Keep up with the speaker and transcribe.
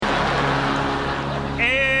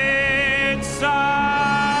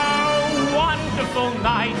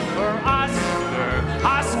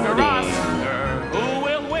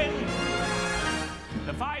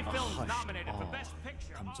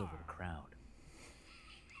over the crowd.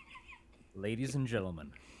 Ladies and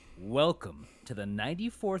gentlemen, welcome to the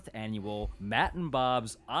 94th annual Matt and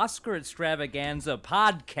Bob's Oscar Extravaganza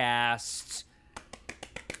podcast.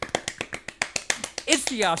 It's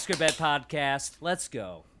the Oscar Bet podcast. Let's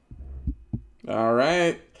go. All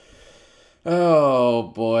right. Oh,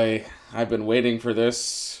 boy. I've been waiting for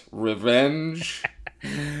this. Revenge.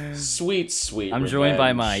 Sweet, sweet I'm revenge. joined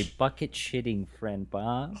by my bucket-shitting friend,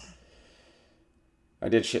 Bob. I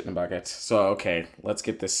did shit in a bucket. So, okay, let's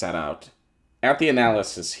get this set out. At the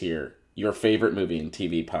Analysis here, your favorite movie and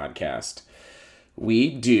TV podcast, we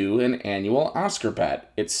do an annual Oscar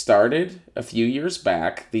bet. It started a few years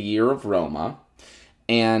back, the year of Roma.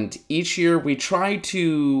 And each year we try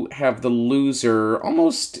to have the loser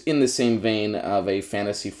almost in the same vein of a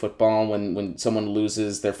fantasy football. When someone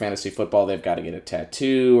loses their fantasy football, they've got to get a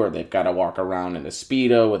tattoo or they've got to walk around in a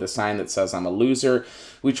Speedo with a sign that says, I'm a loser.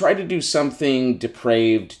 We try to do something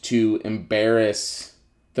depraved to embarrass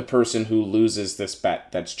the person who loses this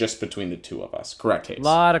bet that's just between the two of us. Correct, Hayes? A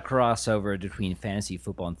lot of crossover between fantasy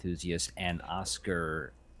football enthusiasts and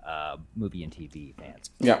Oscar movie and TV fans.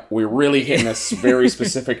 Yeah, we're really hitting a very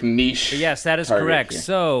specific niche. Yes, that is target correct. here.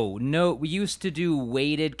 So, we used to do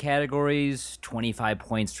weighted categories, 25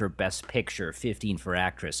 points for Best Picture, 15 for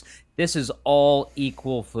Actress. This is all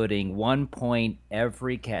equal footing, 1 point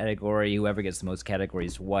every category. Whoever gets the most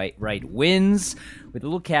categories right wins. With a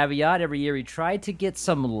little caveat, every year we try to get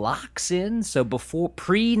some locks in. So before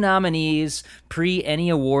pre-nominees, any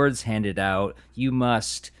awards handed out, you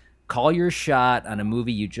must call your shot on a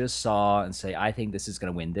movie you just saw and say, I think this is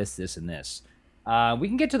going to win this, this, and this. We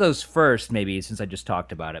can get to those first, maybe, since I just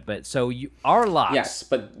talked about it. But so our locks. Yes,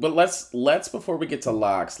 but let's before we get to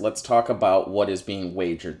locks, let's talk about what is being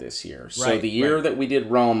wagered this year. So the year that we did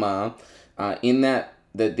Roma, in that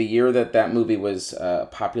the year that movie was a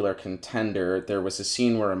popular contender, there was a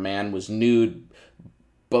scene where a man was nude,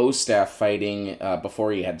 bow staff fighting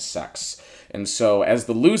before he had sex. And so, as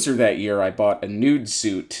the loser that year, I bought a nude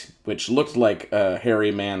suit, which looked like a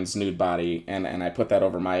hairy man's nude body, and I put that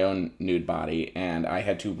over my own nude body, and I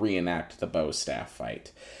had to reenact the bow staff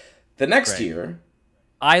fight. The next year,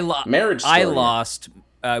 Marriage Story. I lost.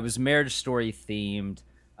 It was Marriage Story themed.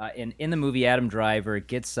 In the movie, Adam Driver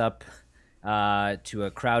gets up to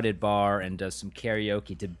a crowded bar and does some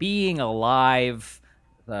karaoke to Being Alive,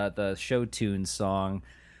 the show tune song.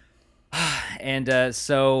 And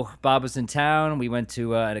so Bob was in town. We went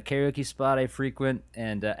to at a karaoke spot I frequent,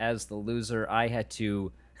 and as the loser, I had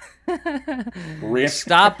to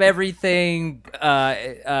stop everything,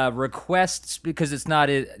 requests, because it's not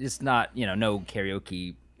no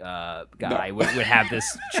karaoke guy would have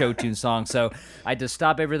this show tune song. So I had to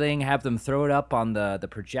stop everything, have them throw it up on the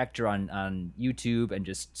projector on YouTube, and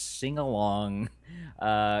just sing along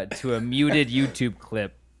to a muted YouTube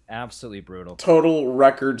clip. Absolutely brutal. Total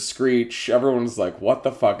record screech. Everyone's like, what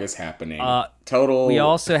the fuck is happening? We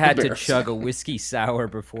also had to chug a whiskey sour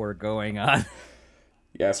before going on.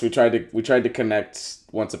 Yes, we tried to connect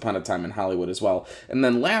Once Upon a Time in Hollywood as well. And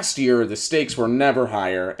then last year, the stakes were never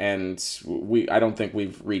higher, and I don't think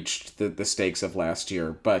we've reached the stakes of last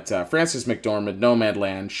year. But Frances McDormand,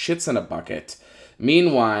 Nomadland, shits in a bucket.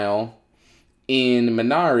 Meanwhile, in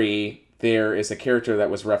Minari, there is a character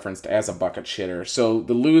that was referenced as a bucket shitter. So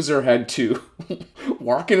the loser had to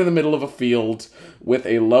walk into the middle of a field with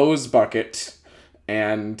a Lowe's bucket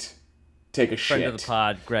and take a shit. Friend of the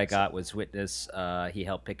pod, Greg Ott, was witness. He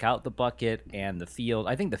helped pick out the bucket and the field.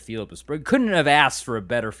 I think the field was... Couldn't have asked for a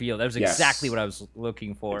better field. That was exactly what I was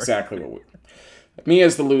looking for. Exactly what me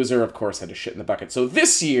as the loser, of course, had to shit in the bucket. So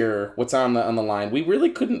this year, what's on the line, we really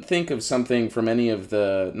couldn't think of something from any of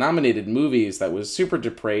the nominated movies that was super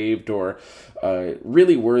depraved or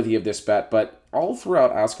really worthy of this bet. But all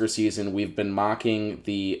throughout Oscar season, we've been mocking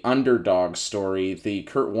the Underdog Story, the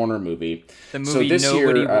Kurt Warner movie. The movie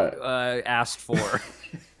nobody asked for.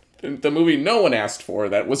 The movie no one asked for,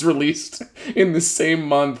 that was released in the same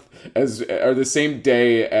month or the same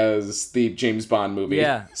day as the James Bond movie.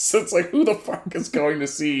 Yeah. So it's like, who the fuck is going to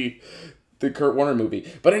see the Kurt Warner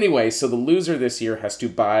movie? But anyway, so the loser this year has to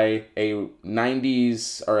buy a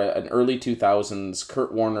 90s or an early 2000s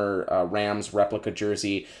Kurt Warner Rams replica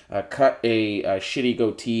jersey, cut a shitty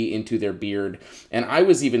goatee into their beard. And I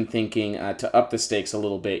was even thinking, to up the stakes a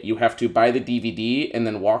little bit, you have to buy the DVD and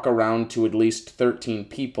then walk around to at least 13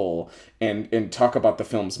 people and talk about the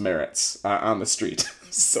film's merits on the street.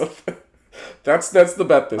 So that's the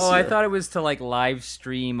bet this year. Oh, I thought it was to live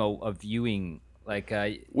stream a viewing.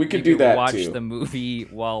 We could do that watch too. the movie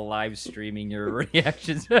while live streaming your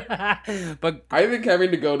reactions. But I think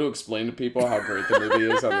having to go to explain to people how great the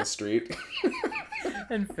movie is on the street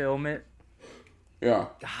and film it. Yeah.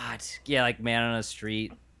 God, yeah, like Man on the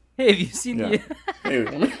Street. Hey, have you seen Yeah. the? Hey,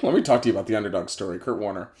 let me talk to you about the underdog story, Kurt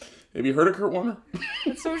Warner. Have you heard of Kurt Warner?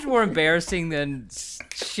 It's so much more embarrassing than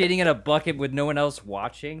shitting in a bucket with no one else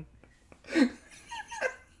watching.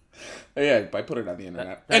 Yeah, I put it on the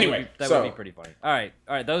internet. That anyway, would be pretty funny. All right.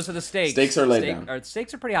 Those are the stakes. Stakes are laid down.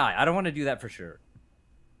 Stakes are pretty high. I don't want to do that for sure.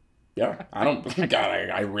 Yeah, I don't. God,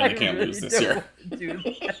 I really can't lose this year, dude.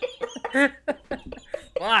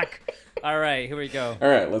 Fuck. All right, here we go. All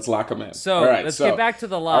right, let's lock them in. So all right, let's get back to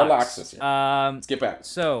the locks. Our locks this year. Let's get back.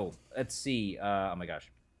 So let's see. Oh my gosh.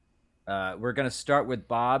 We're gonna start with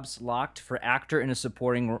Bob's locked for actor in a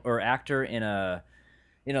supporting or actor in a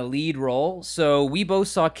lead role. So we both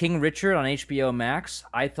saw King Richard on HBO Max.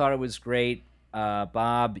 I thought it was great.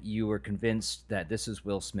 Bob, you were convinced that this is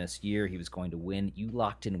Will Smith's year. He was going to win. You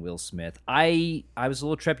locked in Will Smith. I was a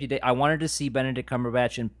little trepidatious. I wanted to see Benedict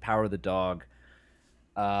Cumberbatch in Power of the Dog,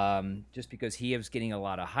 just because he was getting a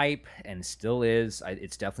lot of hype and still is.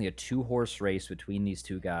 It's definitely a 2-horse race between these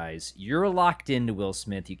two guys. You're locked into Will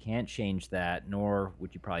Smith. You can't change that, nor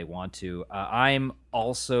would you probably want to. I'm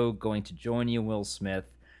also going to join you, Will Smith.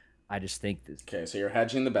 I just think this. Okay, so you're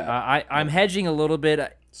hedging the bet. I'm hedging a little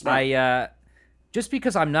bit. Smart. Just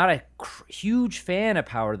because I'm not a huge fan of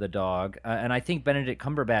Power of the Dog, and I think Benedict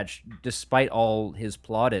Cumberbatch, despite all his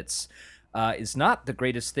plaudits, is not the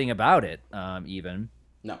greatest thing about it, even.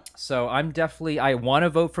 No. So I want to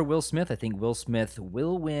vote for Will Smith. I think Will Smith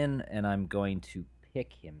will win, and I'm going to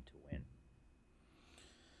pick him to win.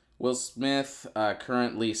 Will Smith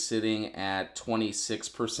currently sitting at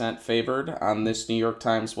 26% favored on this New York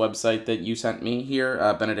Times website that you sent me here.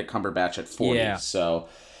 Benedict Cumberbatch at 40. Yeah. So,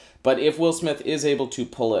 but if Will Smith is able to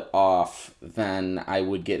pull it off, then I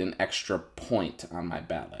would get an extra point on my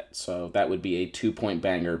ballot. So that would be a 2-point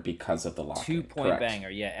banger because of the lock. 2-point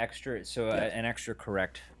banger, yeah, extra. So an extra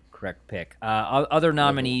correct pick. Other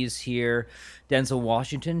nominees here: Denzel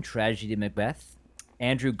Washington, Tragedy of Macbeth;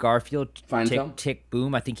 Andrew Garfield, Tick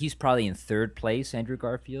Boom. I think he's probably in 3rd place. Andrew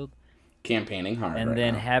Garfield, campaigning hard, and right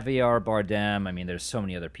then now. Javier Bardem. I mean, there's so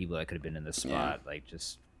many other people that could have been in this spot.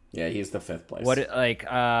 Yeah, he's the 5th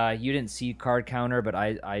place. You didn't see Card Counter, but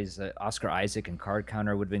Oscar Isaac and Card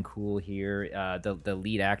Counter would have been cool here. The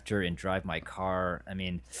lead actor in Drive My Car. I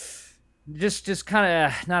mean, just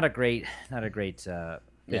kind of not a great 5th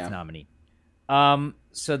nominee.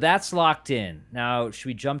 So that's locked in. Now, should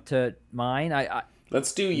we jump to mine?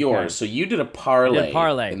 Let's do yours. Okay. So you did a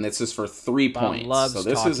parlay, and this is for 3 points. So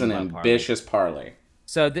this is an ambitious parlay.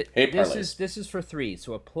 So this is for 3.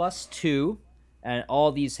 So a +2. And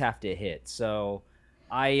all these have to hit. So,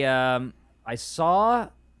 I saw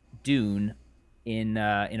Dune in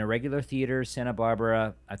a regular theater, Santa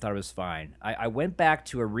Barbara. I thought it was fine. I went back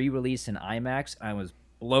to a re-release in IMAX. And I was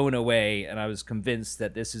blown away, and I was convinced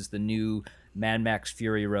that this is the new Mad Max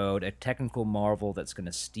Fury Road, a technical marvel that's going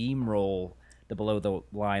to steamroll the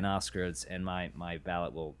below-the-line Oscars, and my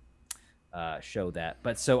ballot will show that.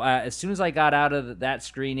 But so as soon as I got out of that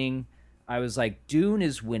screening, I was like, Dune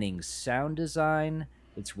is winning sound design,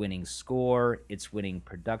 it's winning score, it's winning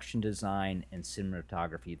production design, and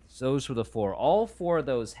cinematography. Those were the 4. All 4 of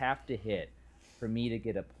those have to hit for me to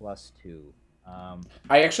get a +2.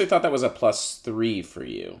 I actually thought that was a +3 for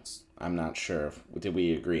you. I'm not sure. Did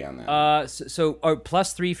we agree on that? So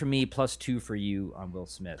 +3 for me, +2 for you on Will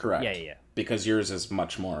Smith. Correct. Yeah. Because yours is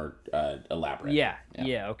much more elaborate. Yeah.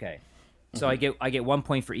 Okay. So I get 1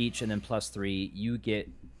 point for each, and then +3.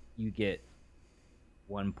 You get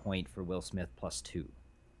 1 point for Will Smith +2.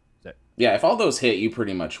 Yeah, if all those hit, you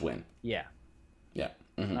pretty much win. Yeah. Yeah.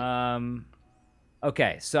 Mm-hmm.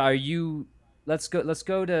 Okay, so are you? We'll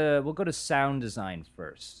go to sound design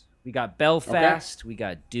first. We got Belfast, we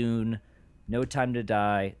got Dune, No Time to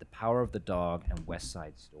Die, The Power of the Dog, and West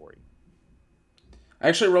Side Story. I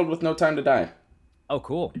actually rolled with No Time to Die. Oh,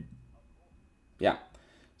 cool. Yeah.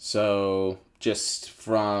 So just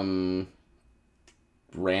from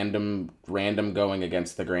random going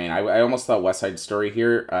against the grain. I almost thought West Side Story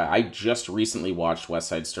here. I just recently watched West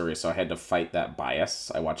Side Story, so I had to fight that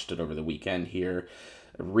bias. I watched it over the weekend here,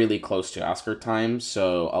 really close to Oscar time,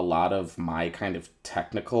 so a lot of my kind of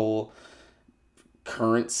technical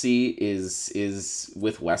currency is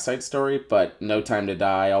with West Side Story, but No Time to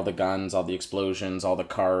Die, all the guns, all the explosions, all the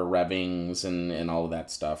car revvings, and all of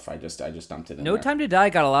that stuff. I just dumped it in No there. Time to Die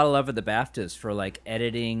got a lot of love at the BAFTAs for like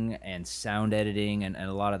editing and sound editing and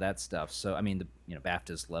a lot of that stuff. So I mean,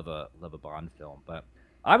 BAFTAs love a Bond film, but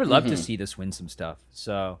I would love to see this win some stuff.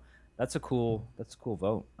 So that's a cool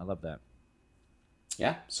vote. I love that.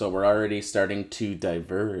 Yeah, so we're already starting to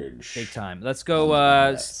diverge. Big time. Let's go.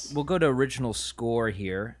 We'll go to original score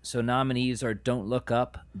here. So nominees are Don't Look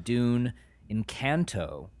Up, Dune,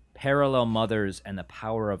 Encanto, Parallel Mothers, and The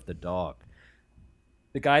Power of the Dog.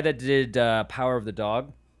 The guy that did Power of the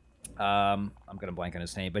Dog, I'm gonna blank on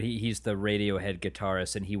his name, but he's the Radiohead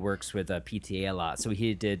guitarist, and he works with PTA a lot. So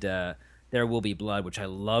he did There Will Be Blood, which I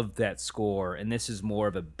love that score, and this is more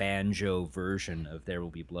of a banjo version of There Will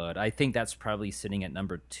Be Blood. I think that's probably sitting at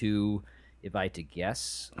number 2, if I had to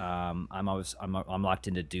guess. I'm locked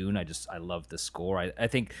into Dune. I love the score. I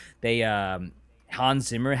think they Hans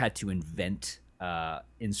Zimmer had to invent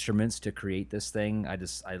instruments to create this thing. I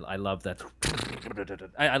love that.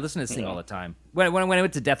 I listen to this thing all the time. When I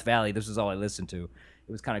went to Death Valley, this was all I listened to.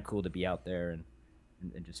 It was kind of cool to be out there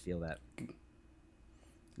and just feel that.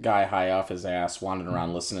 Guy high off his ass wandering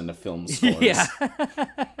around listening to film scores. Yeah.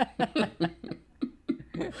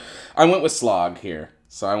 I went with Slog here.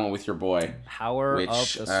 So I went with your boy. Power of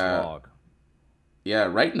the Slog. Yeah,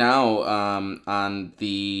 right now on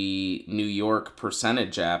the New York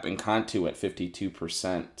percentage app, Encanto at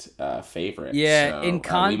 52% favorite. Yeah, so,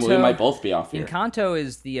 Encanto. We might both be off here. Encanto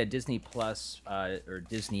is the Disney Plus or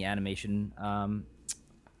Disney animation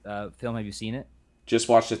film. Have you seen it? Just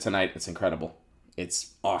watched it tonight. It's incredible.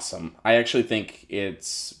 It's awesome. I actually think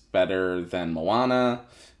it's better than Moana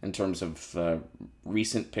in terms of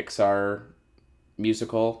recent Pixar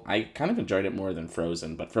musical. I kind of enjoyed it more than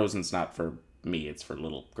Frozen, but Frozen's not for me, it's for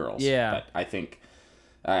little girls. Yeah. But I think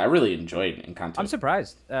I really enjoyed Encanto. I'm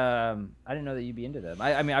surprised. I didn't know that you'd be into them.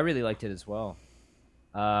 I mean, I really liked it as well.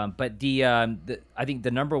 But I think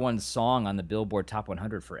the number one song on the Billboard Top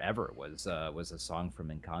 100 forever was a song from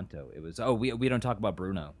Encanto. It was we don't talk about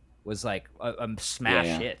Bruno. It was like a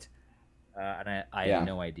smash hit, and I had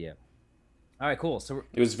no idea. All right, cool. So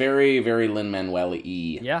it was very, very Lin-Manuel-y.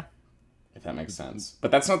 Yeah. If that makes sense. But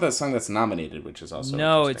that's not the song that's nominated, which is also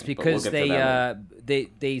no. It's interesting. because we'll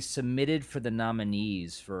they submitted for the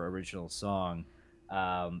nominees for original song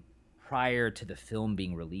prior to the film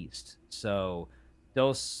being released. So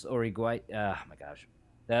Dos Origuay. Oh my gosh,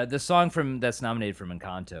 the song that's nominated from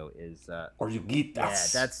Encanto is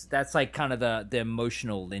Oruguitas. Yeah, that's like kind of the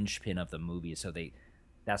emotional linchpin of the movie. So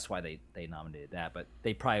that's why they nominated that. But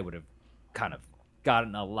they probably would have kind of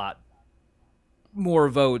gotten a lot more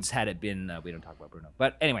votes had it been we don't talk about Bruno.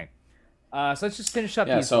 But anyway, so let's just finish up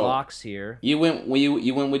these locks here. You went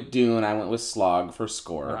with Dune. I went with Slog for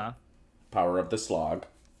score. Uh-huh. Power of the Slog.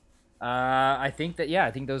 I think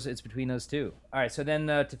it's between those two. All right, so then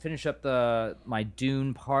to finish up my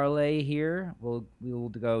Dune parlay here, we'll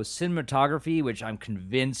go cinematography, which I'm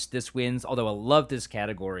convinced this wins. Although I love this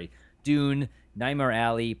category: Dune, Nightmare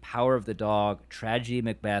Alley, Power of the Dog, Tragedy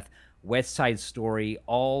Macbeth, West Side Story.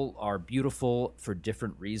 All are beautiful for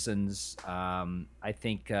different reasons. I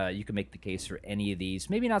think you can make the case for any of these.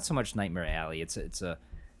 Maybe not so much Nightmare Alley. It's a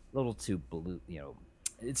little too blue,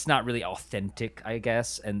 it's not really authentic, I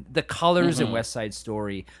guess. And the colors in West Side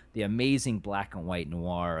Story, the amazing black and white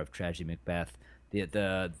noir of Tragedy Macbeth,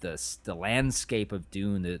 the landscape of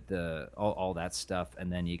Dune, all that stuff,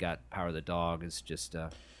 and then you got Power of the Dog is just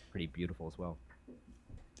pretty beautiful as well.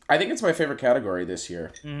 I think it's my favorite category this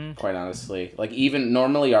year, quite honestly. Like, even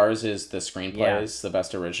normally ours is the screenplays, the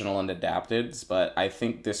best original and adapted, but I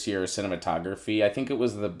think this year cinematography, I think it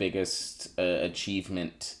was the biggest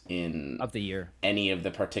achievement of the year. Any of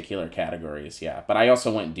the particular categories, yeah. But I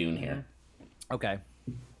also went Dune here. Okay.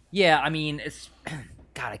 Yeah, I mean, it's...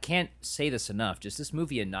 God, I can't say this enough. Just this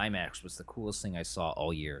movie in IMAX was the coolest thing I saw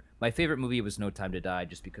all year. My favorite movie was No Time to Die,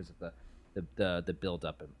 just because of the build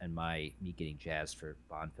up and me getting jazzed for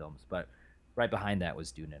Bond films, but right behind that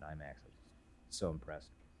was Dune at IMAX. I was so impressed.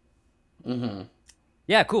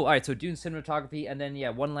 Yeah, cool. All right, so Dune cinematography, and then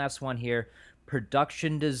one last one here: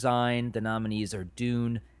 production design. The nominees are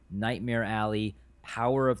Dune, Nightmare Alley,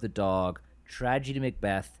 Power of the Dog, Tragedy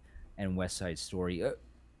Macbeth, and West Side Story.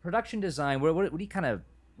 Production design. What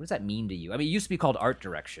does that mean to you? I mean, it used to be called art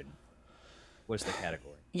direction. What's the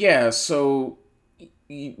category? Yeah, so.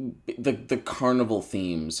 The carnival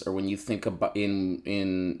themes, or when you think about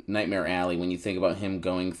in Nightmare Alley, when you think about him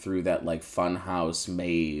going through that like funhouse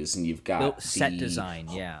maze, and you've got set design,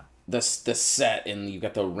 the set, and you've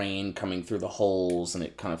got the rain coming through the holes, and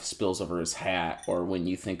it kind of spills over his hat. Or when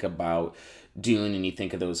you think about Dune, and you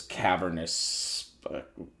think of those cavernous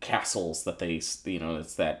castles that it's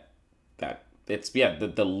that. It's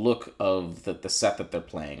the look of the set that they're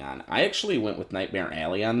playing on. I actually went with Nightmare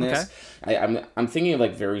Alley on this. Okay. I'm thinking of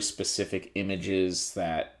like very specific images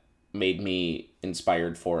that made me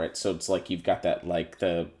inspired for it. So it's like you've got that like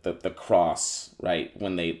the cross, right?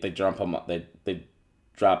 When they drop them, they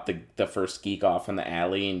drop the first geek off in the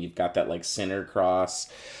alley, and you've got that like center cross.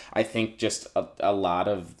 I think just a lot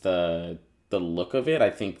of the look of it.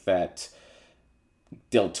 I think that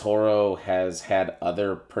Del Toro has had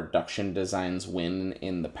other production designs win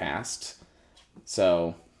in the past.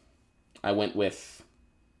 So I went with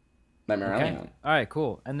Nightmare Okay. Alley. All right.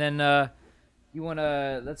 Cool. And then you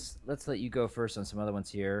wanna let's let you go first on some other ones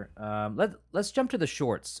here. Let's jump to the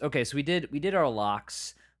shorts. Okay. So we did our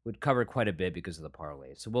locks. We'd covered quite a bit because of the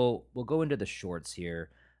parlay. So we'll go into the shorts here.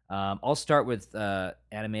 I'll start with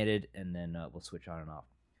animated, and then we'll switch on and off.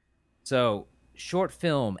 So, short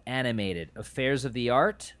film, animated, Affairs of the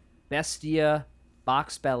Art, Bestia,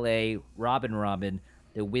 Box Ballet, Robin Robin,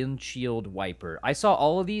 The Windshield Wiper. I saw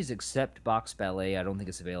all of these except Box Ballet. I don't think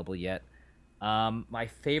it's available yet. My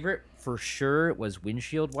favorite for sure was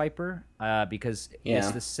Windshield Wiper because it's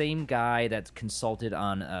Yeah. the same guy that consulted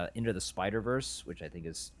on Into the Spider Verse, which I think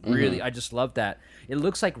is really, I just love that. It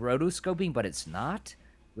looks like rotoscoping, but it's not,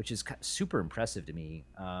 which is super impressive to me.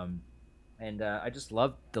 And I just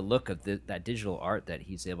love the look of that digital art that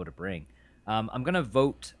he's able to bring. I'm gonna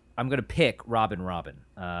vote. I'm gonna pick Robin Robin.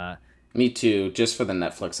 Me too, just for the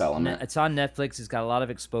Netflix element. It's on Netflix. It's got a lot of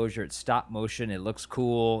exposure. It's stop motion. It looks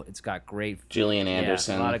cool. It's got great, Gillian yeah,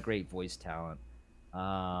 Anderson. a lot of great voice talent.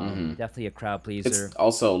 Definitely a crowd pleaser. It's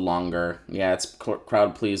also longer. Yeah, it's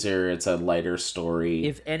crowd pleaser. It's a lighter story.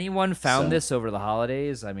 If anyone found So- this over the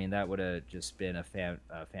holidays, I mean, that would have just been a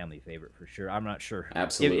family favorite for sure. I'm not sure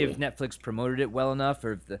Absolutely. if Netflix promoted it well enough,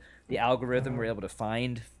 or if the algorithm were able to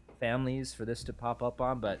find families for this to pop up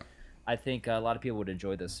on, but I think a lot of people would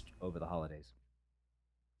enjoy this over the holidays.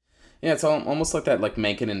 Yeah, it's almost like that, like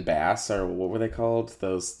Menken and Bass, or what were they called?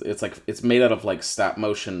 Those. It's like it's made out of like stop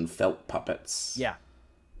motion felt puppets. Yeah.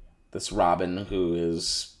 This Robin who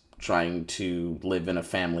is trying to live in a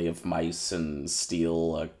family of mice and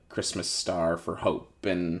steal a Christmas star for hope,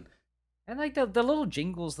 and like the little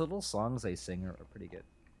jingles, the little songs they sing are pretty good.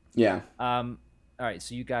 yeah, All right,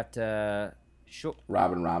 so you got short.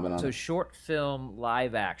 Robin on So it. short film,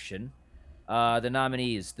 live action. The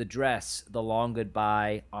nominees: The Dress, The Long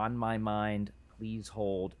Goodbye, On My Mind, Please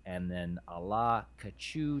Hold, and then Allah,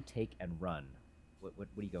 Kachu, Take and Run. What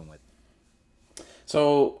are you going with?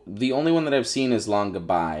 So the only one that I've seen is Long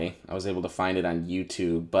Goodbye. I was able to find it on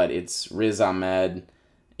YouTube, but it's Riz Ahmed.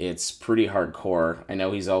 It's pretty hardcore. I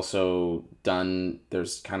know he's also done.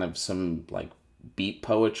 There's kind of some like beat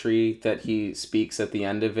poetry that he speaks at the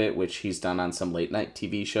end of it, which he's done on some late night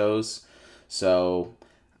TV shows. So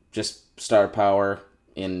just star power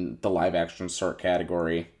in the live action short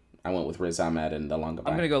category. I went with Riz Ahmed and the Long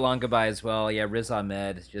Goodbye. I'm gonna go Long Goodbye as well. Yeah, Riz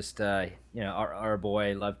Ahmed, just our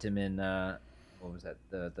boy, loved him in what was that,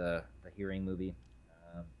 the Hearing movie,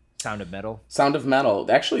 Sound of Metal. Sound of Metal.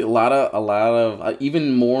 Actually, a lot of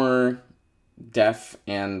even more deaf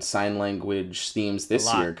and sign language themes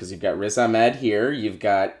this year, because you've got Riz Ahmed here, you've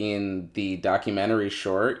got in the documentary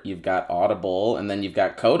short, you've got Audible, and then you've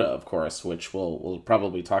got Coda, of course, which we'll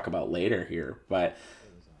probably talk about later here. But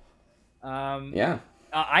yeah.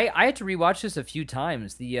 I had to rewatch this a few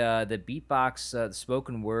times. The beatbox,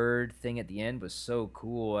 spoken word thing at the end was so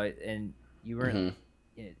cool, and you weren't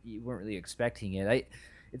really expecting it.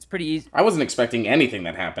 It's pretty easy. I wasn't expecting anything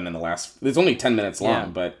that happened in the last. It's only 10 minutes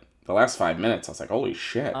long, but the last 5 minutes, I was like, "Holy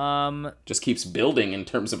shit!" Just keeps building in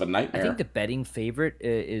terms of a nightmare. I think the betting favorite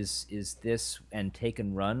is this and Take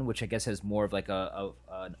and Run, which I guess has more of like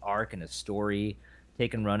an arc and a story.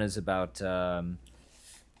 Take and Run is about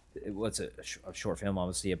what's a short film,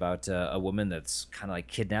 obviously, about a woman that's kind of like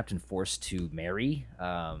kidnapped and forced to marry.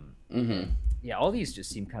 Yeah, all these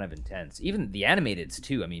just seem kind of intense. Even the animateds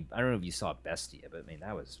too. I mean, I don't know if you saw Bestia, but I mean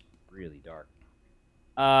that was really dark.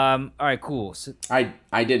 All right, cool. So,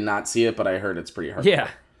 I did not see it, but I heard it's pretty hard. yeah.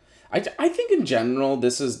 I think in general,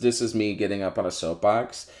 this is me getting up on a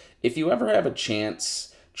soapbox. If you ever have a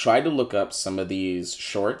chance, try to look up some of these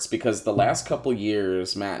shorts, because the last couple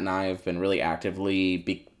years, Matt and I have been really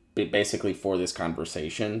actively basically for this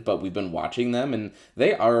conversation, but we've been watching them, and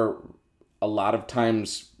they are a lot of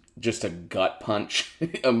times just a gut punch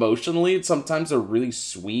emotionally. Sometimes they're really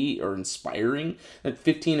sweet or inspiring. At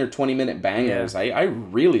 15 or 20-minute bangers, Yeah. I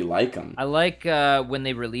really like them. I like when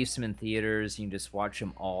they release them in theaters. You can just watch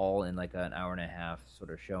them all in like an hour and a half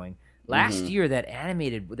sort of showing. Last year,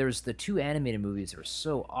 there was the 2 animated movies that were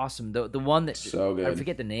so awesome. The one that So good. I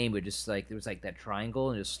forget the name, but just like there was like that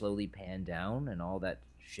triangle and just slowly panned down and all that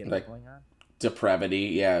shit was Like- going on.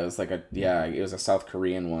 Depravity, yeah, it was like it was a South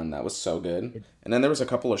Korean one that was so good. And then there was a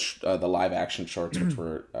couple of the live action shorts which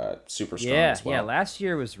were super strong as well. Yeah, last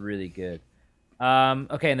year was really good.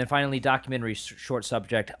 Okay, and then finally, documentary short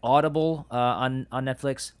subject, Audible on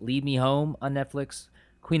Netflix, Lead Me Home on Netflix,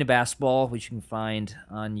 Queen of Basketball, which you can find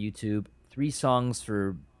on YouTube, 3 Songs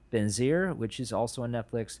for Benazir, which is also on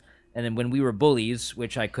Netflix, and then When We Were Bullies,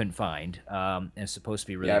 which I couldn't find, and it's supposed to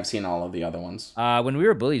be Yeah, really. I've seen all of the other ones. When We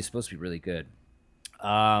Were Bullies is supposed to be really good.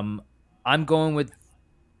 I'm going with,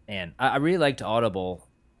 and I really liked Audible.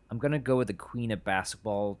 I'm gonna go with the Queen of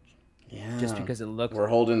Basketball, just Yeah, because we're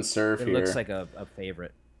holding serve it looks here. like a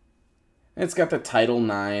favorite. It's got the Title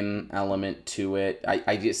IX element to it.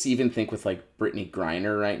 I just even think with like Brittany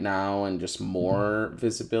Griner right now and just more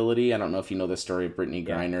visibility. I don't know if you know the story of Brittany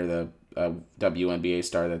Yeah. Griner, the WNBA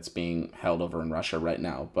star that's being held over in Russia right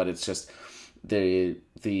now. But it's just the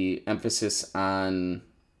emphasis on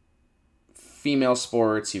female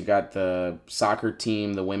sports. You've got the soccer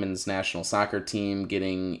team, the women's national soccer team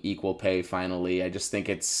getting equal pay finally. I just think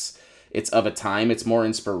it's of a time. It's more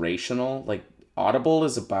inspirational. Like Audible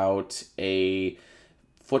is about a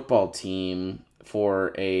football team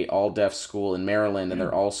for a all deaf school in Maryland, and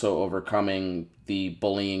they're also overcoming the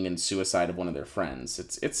bullying and suicide of one of their friends.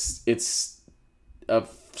 It's a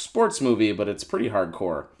sports movie, but it's pretty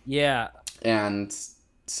hardcore. Yeah, And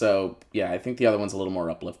so yeah, I think the other one's a little more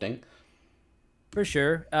uplifting. for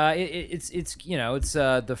sure. It's it's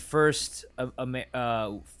the first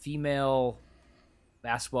female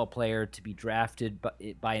basketball player to be drafted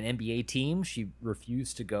by an NBA team. She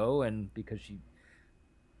refused to go, and because she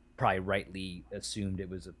probably rightly assumed it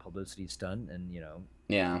was a publicity stunt, and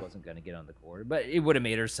she Yeah. wasn't going to get on the court, but it would have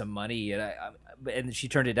made her some money, and she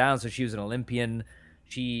turned it down. So she was an Olympian.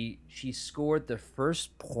 She scored the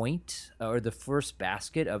first point or the first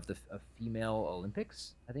basket of the female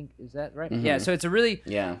Olympics. I think, is that right? Yeah. So it's a really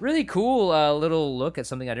Yeah. really cool little look at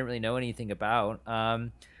something I didn't really know anything about.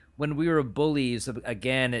 When We Were Bullies,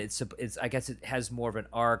 again, it's I guess it has more of an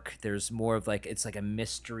arc. There's more of like, it's like a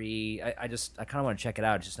mystery. I kind of want to check it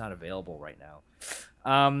out. It's just not available right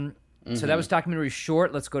now. So that was documentary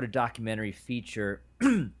short. Let's go to documentary feature.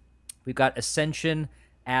 We've got Ascension,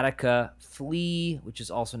 Attica, Flea, which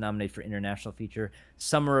is also nominated for international feature,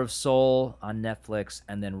 Summer of Soul on Netflix,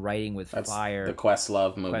 and then Writing with That's Fire, the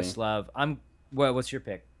Questlove movie. Questlove. What's your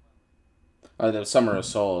pick? The Summer of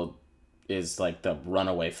Soul is like the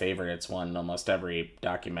runaway favorite. It's won almost every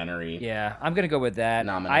documentary Yeah, I'm gonna go with that.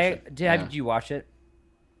 nomination. Did you watch it?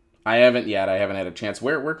 I haven't yet. I haven't had a chance.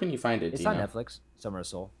 Where can you find it? It's Do you on know? Netflix. Summer of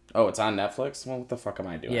Soul. Oh, it's on Netflix. Well, what the fuck am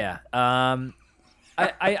I doing? Yeah.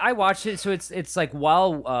 I watched it. So it's like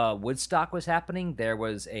while Woodstock was happening, there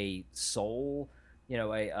was a soul,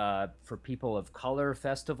 a for people of color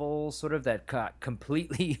festival sort of that got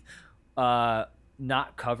completely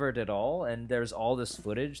not covered at all. And there's all this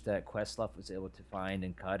footage that Questlove was able to find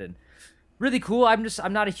and cut, and really cool.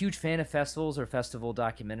 I'm not a huge fan of festivals or festival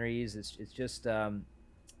documentaries. It's just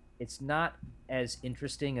it's not as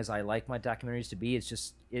interesting as I like my documentaries to be. It's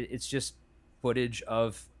just footage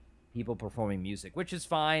of people performing music, which is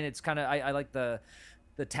fine. It's kind of, I like the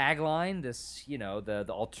tagline, this, the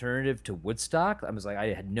alternative to Woodstock. I was like,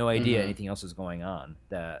 I had no idea anything else was going on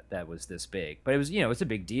that was this big, but it was, it's a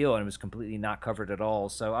big deal, and it was completely not covered at all.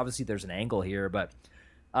 So obviously there's an angle here, but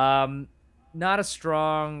not a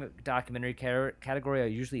strong documentary category. I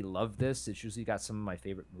usually love this. It's usually got some of my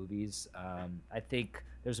favorite movies. I think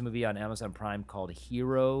there's a movie on Amazon Prime called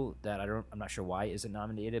Hero that I'm not sure why it isn't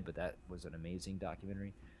nominated, but that was an amazing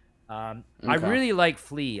documentary. I really like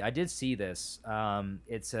Flea. I did see this.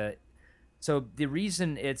 So the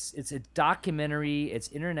reason it's a documentary, it's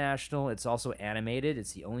international, it's also animated.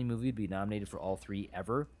 It's the only movie to be nominated for all three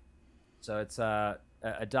ever. So it's a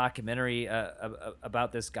documentary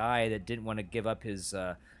about this guy that didn't want to give up his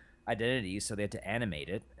identity, so they had to animate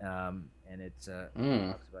it. And it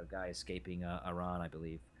talks about a guy escaping Iran, I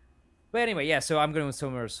believe. But anyway, yeah. So I'm going with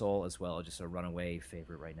Summer of Soul as well, just a runaway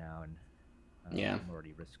favorite right now, and Yeah. I'm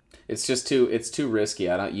already risk. It's too risky.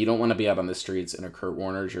 You don't want to be out on the streets in a Kurt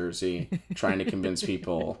Warner jersey trying to convince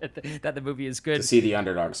people that the movie is good to see the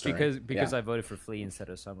underdog story. because I voted for Flea instead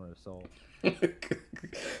of Summer of Soul.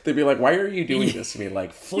 They'd be like, "Why are you doing this to me?"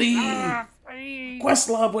 Like, Flea,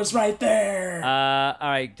 Questlove was right there. All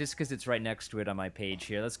right, just because it's right next to it on my page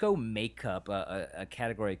here, let's go makeup, a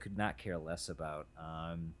category I could not care less about.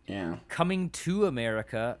 Yeah. Coming to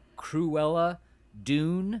America, Cruella,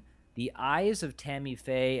 Dune, The Eyes of Tammy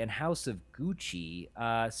Faye, and House of Gucci.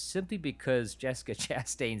 Simply because Jessica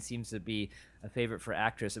Chastain seems to be a favorite for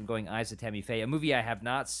actress, I'm going Eyes of Tammy Faye, a movie I have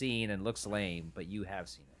not seen and looks lame, but you have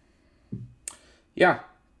seen it. Yeah,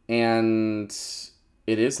 and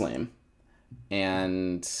it is lame,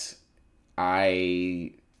 and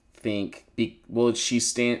I think she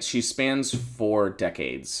spans 4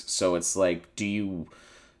 decades, so it's like,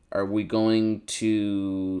 are we going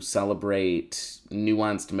to celebrate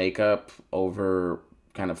nuanced makeup over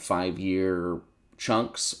kind of 5-year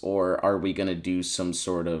chunks, or are we going to do some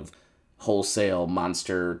sort of wholesale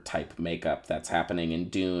monster type makeup that's happening in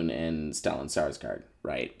Dune and Stellan Skarsgård,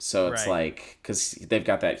 right? So it's Right. like, because they've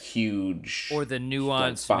got that huge Or the like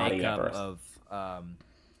nuanced body makeup Earth. of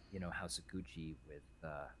House of Gucci with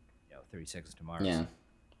 30 Seconds to Mars. Yeah.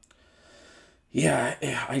 Yeah,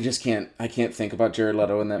 I just can't. I can't think about Jared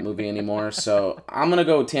Leto in that movie anymore. So I'm gonna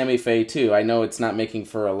go with Tammy Faye too. I know it's not making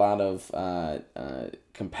for a lot of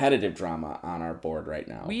competitive drama on our board right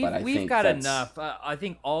now, but I We've think got that's enough. I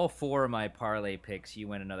think all four of my parlay picks you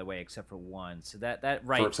went another way except for one. So that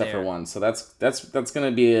right except there. for one. So that's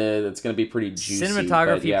gonna be pretty juicy. But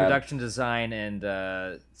Cinematography, yeah, production design,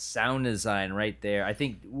 and sound design right there. I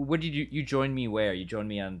think. What did you join me where? You joined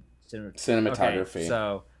me on Okay, cinematography.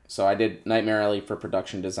 so So I did Nightmare Alley for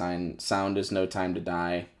production design. Sound is No Time to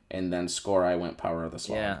Die, and then score I went Power of the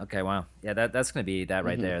Slog. yeah, okay, wow, yeah, that's gonna be that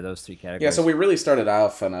right there. Those three Yeah, so categories. we really started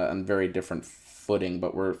off on very different footing,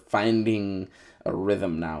 but we're finding a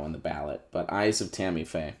rhythm now in the ballot. But Eyes of Tammy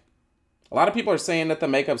Faye. A lot of people are saying that the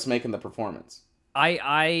makeup's making the performance.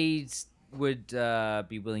 I would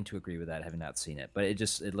be willing to agree with that, having not seen it, but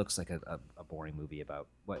it looks like a boring movie about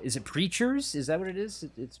what is it? Preachers? Is that what it is?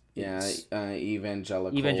 Yeah, It's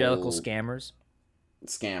evangelical evangelical scammers.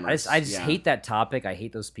 scammers. I just Yeah. hate that topic. I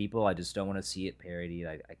hate those people. I just don't want to see it parodied.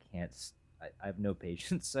 I can't. I have no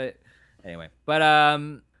patience. Anyway, but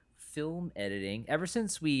film editing. Ever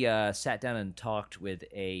since we sat down and talked with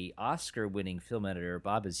a Oscar-winning film editor,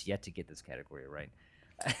 Bob has yet to get this category right.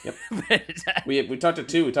 Yep. But, We talked to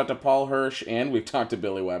two. We talked to Paul Hirsch and we've talked to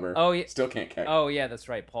Billy Weber. oh yeah, Still can't catch. oh yeah, that's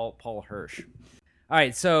right. Paul Hirsch. All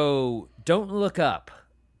right, so Don't Look Up,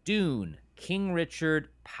 Dune, King Richard,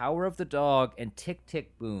 Power of the Dog, and Tick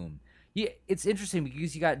Tick Boom. Yeah, it's interesting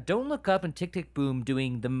because you got Don't Look Up and Tick Tick Boom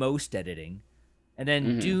doing the most editing, and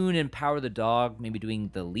then Dune and Power of the Dog maybe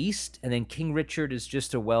doing the least, and then King Richard is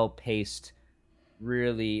just a well-paced,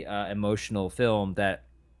 really emotional film that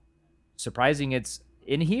surprising it's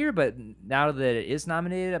in here, but now that it is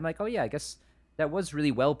nominated, I'm like, oh yeah, I guess that was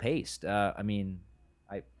really well-paced. I mean,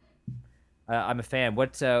 I I'm a fan.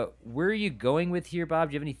 Where are you going with here, Bob?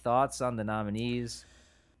 Do you have any thoughts on the nominees?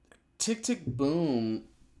 Tick Tick Boom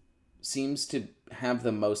seems to have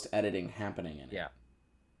the most editing happening in it. Yeah.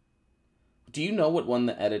 Do you know what won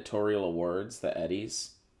the editorial awards, the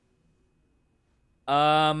Eddies?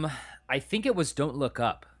 I think it was Don't Look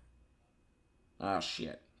Up. Oh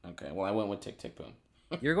shit. Okay. Well, I went with Tick Tick Boom.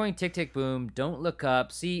 You're going Tick Tick Boom. Don't Look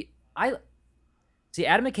Up. See. Adam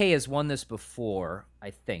McKay has won this before,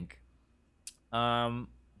 I think.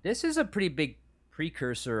 This is a pretty big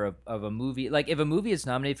precursor of a movie. Like, if a movie is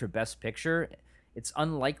nominated for Best Picture, it's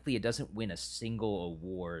unlikely it doesn't win a single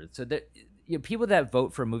award. So that people that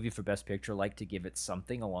vote for a movie for Best Picture like to give it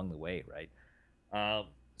something along the way, right?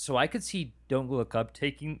 So I could see Don't Look Up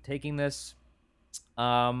taking this.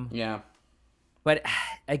 Yeah. But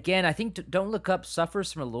again, I think Don't Look Up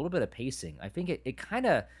suffers from a little bit of pacing. I think it kind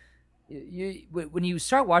of when you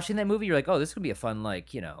start watching that movie, you're like, oh, this could be a fun, like,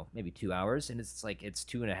 maybe 2 hours, and it's like it's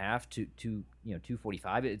 2.5 to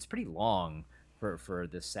 2:45. It's pretty long for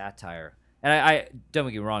this satire. And I don't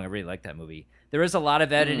get me wrong, I really like that movie. There is a lot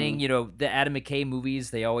of editing. The Adam McKay movies,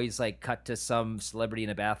 they always like cut to some celebrity in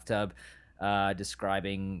a bathtub,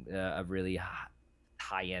 describing a really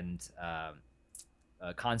high-end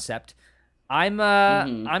concept. I'm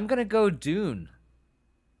gonna go Dune.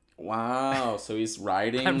 Wow. So he's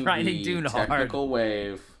riding I'm riding the Dune hard. technical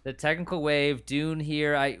wave. The technical wave, Dune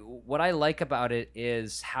here. What I like about it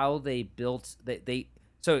is how they built they.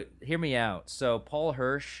 So hear me out. So Paul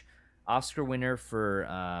Hirsch, Oscar winner for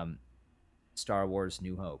Star Wars: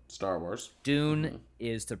 New Hope. Star Wars. Dune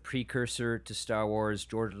is the precursor to Star Wars.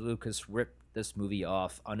 George Lucas ripped this movie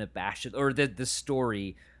off unabashed, or the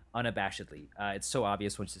story unabashedly. It's so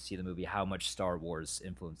obvious once you see the movie how much Star Wars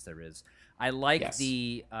influence there is. I like Yes.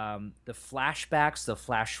 the flashbacks, the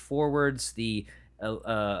flash forwards, the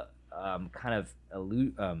kind of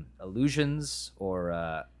illusions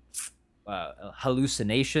or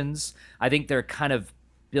hallucinations. I think they're kind of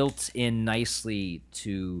built in nicely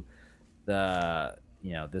to the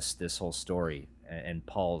this whole story and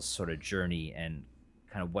Paul's sort of journey and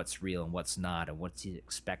kind of what's real and what's not and what's he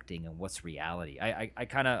expecting and what's reality. I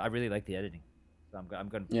really like the editing. So I'm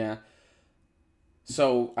going. Yeah.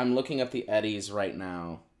 So I'm looking at the Eddies right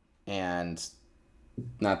now, and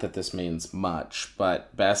not that this means much,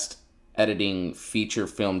 but best editing feature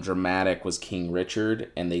film dramatic was King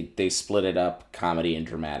Richard, and they split it up comedy and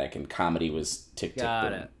dramatic, and comedy was Tick Tick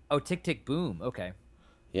Got Boom. it. Oh, Tick Tick Boom. Okay.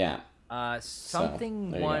 Yeah.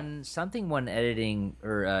 Something there you go. something won editing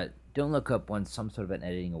or Don't Look Up won some sort of an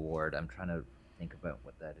editing award. I'm trying to think about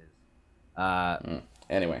what that is.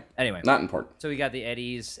 Anyway, Anyway, not important. so we got the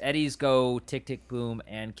Eddies. Eddies go Tick Tick Boom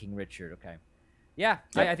and King Richard. Okay. Yeah,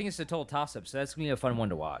 Yep. I think it's a total toss up. So that's gonna be a fun one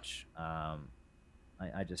to watch. I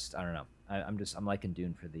don't know. I'm liking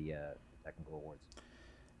Dune for the technical awards.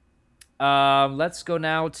 Let's go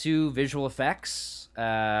now to visual effects.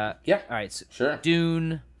 Yeah. All right. So Sure.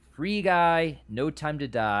 Dune, Free Guy, No Time to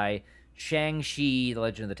Die, Shang-Chi, The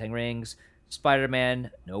Legend of the Ten Rings,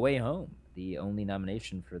 Spider-Man, No Way Home, the only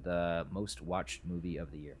nomination for the most watched movie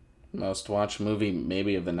of the year. Most watched movie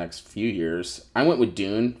maybe of the next few years. I went with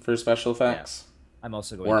Dune for special effects. I'm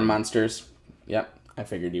also going. Worm Monsters. Yep. I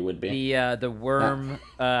figured you would be. The worm.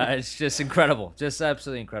 It's just incredible. Just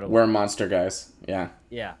absolutely incredible. Worm monster guys. Yeah.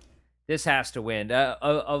 Yeah. This has to win.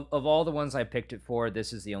 Of all the ones I picked it for,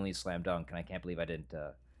 this is the only slam dunk, and I can't believe I didn't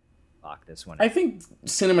lock this one. I think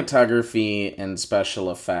cinematography and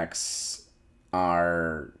special effects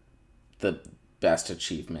are the best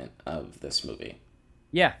achievement of this movie,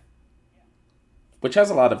 Yeah, which has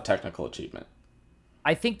a lot of technical achievement.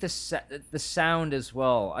 I think the sound as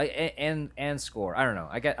well, and score. I don't know.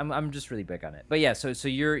 I'm just really big on it. But yeah, so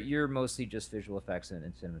you're mostly just visual effects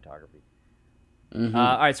and cinematography. Mm-hmm.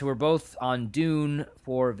 All right, so we're both on Dune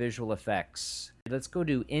for visual effects. Let's go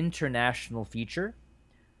to international feature.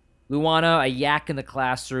 Luana, A Yak in the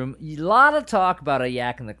Classroom. A lot of talk about A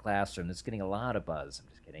Yak in the Classroom. It's getting a lot of buzz. I'm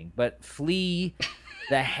just kidding. But Flea,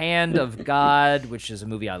 The Hand of God, which is a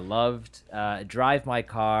movie I loved. Drive My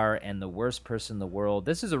Car, and The Worst Person in the World.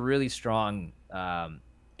 This is a really strong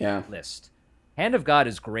list. Hand of God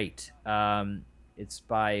is great. It's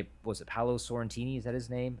by, was it Paolo Sorrentini? Is that his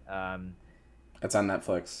name? It's on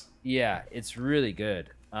Netflix. Yeah, it's really good.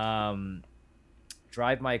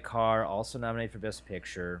 Drive My Car, also nominated for Best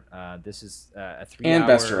Picture. This is a 3-hour... And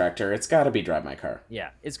Best Director. It's got to be Drive My Car.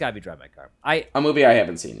 Yeah, it's got to be Drive My Car. A movie I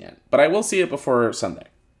haven't seen yet, but I will see it before Sunday.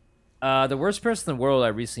 The Worst Person in the World I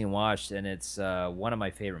recently watched, and it's one of my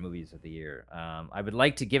favorite movies of the year. I would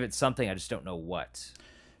like to give it something, I just don't know what.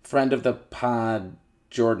 Friend of the pod,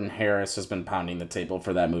 Jordan Harris, has been pounding the table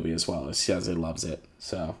for that movie as well. He says he loves it,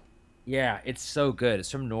 so... Yeah, it's so good. It's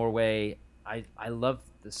from Norway. I love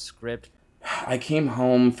the script. I came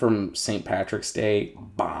home from St. Patrick's Day,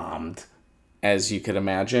 bombed, as you could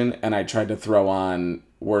imagine, and I tried to throw on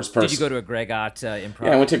Worst Person. Did you go to a Greg Ott improv?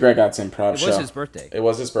 Yeah, I went to Greg Ott's improv show. It was his birthday. It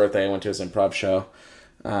was his birthday. I went to his improv show.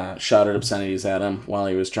 Shouted obscenities at him while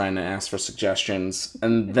he was trying to ask for suggestions.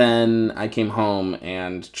 And then I came home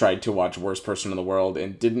and tried to watch Worst Person in the World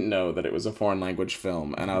and didn't know that it was a foreign language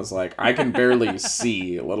film. And I was like, I can barely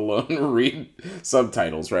see, let alone read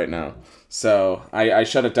subtitles right now. So I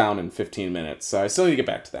shut it down in 15 minutes. So I still need to get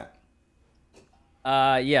back to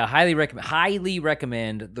that. Yeah, highly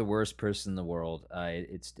recommend The Worst Person in the World.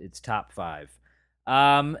 It's top 5.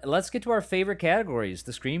 Let's get to our favorite categories,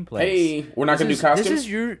 the screenplays. Hey, we're not gonna do costumes? This is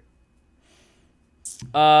your...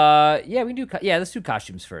 yeah, we can do... let's do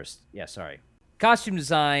costumes first. Yeah, sorry. Costume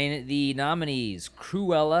design, the nominees: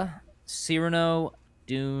 Cruella, Cyrano,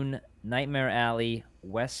 Dune, Nightmare Alley,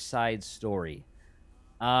 West Side Story.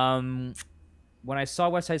 When I saw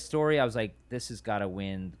West Side Story, I was like, this has got to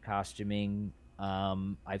win costuming.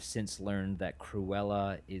 I've since learned that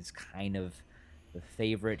Cruella is kind of the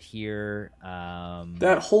favorite here.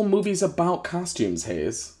 That whole movie's about costumes,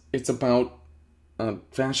 Hayes. It's about a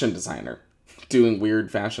fashion designer doing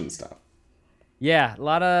weird fashion stuff. Yeah, a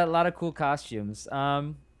lot of cool costumes.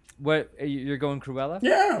 What, you're going Cruella?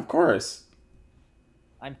 Yeah, of course.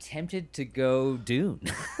 I'm tempted to go Dune.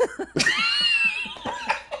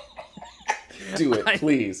 Do it,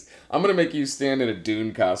 please. I'm gonna make you stand in a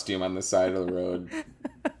Dune costume on the side of the road.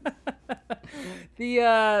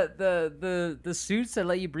 The suits that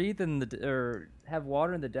let you breathe or have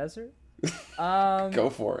water in the desert. Go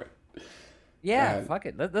for it. Yeah, God. fuck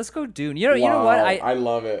it. Let's go Dune. You know what? I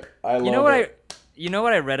love it. You know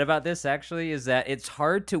what I read about this actually is that it's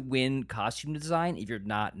hard to win costume design if you're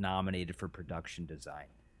not nominated for production design.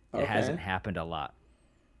 It hasn't happened a lot.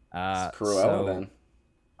 It's Cruella then.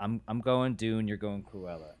 I'm going Dune. You're going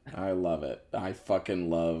Cruella. I love it. I fucking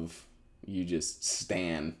love you. Just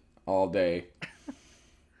stan all day.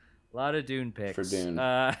 A lot of Dune picks for Dune.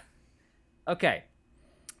 Okay,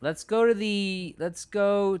 let's go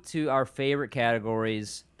to our favorite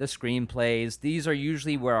categories, the screenplays. These are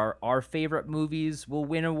usually where our favorite movies will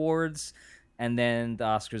win awards, and then the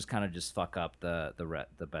Oscars kind of just fuck up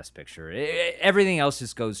the best picture. Everything else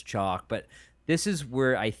just goes chalk, but this is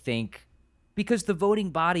where I think, because the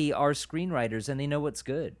voting body are screenwriters and they know what's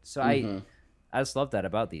good. So I just love that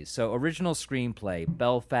about these. So original screenplay: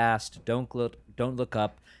 Belfast, Don't Look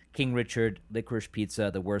Up, King Richard, Licorice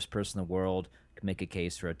Pizza, The Worst Person in the World. Can make a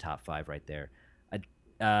case for a top 5 right there.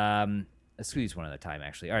 let's do these one at a time,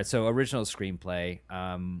 actually. All right, so original screenplay.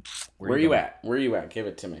 Where are you at? Where are you at? Give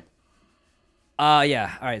it to me.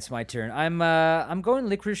 Yeah. All right, it's my turn. I'm going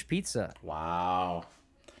Licorice Pizza. Wow.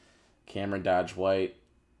 Cameron Dodge White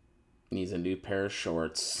needs a new pair of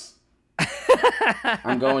shorts.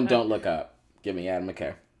 I'm going Don't Look Up. Give me Adam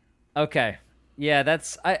McKay. Okay. Yeah,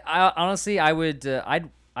 that's I honestly I would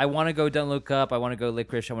I want to go Don't Look Up. I want to go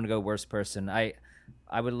Licorice. I want to go Worst Person. I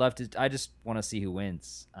would love to. I just want to see who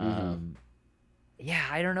wins. Yeah,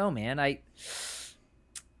 I don't know, man. I'm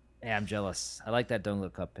jealous. I like that Don't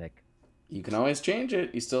Look Up pick. You can always change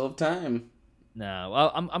it. You still have time. No,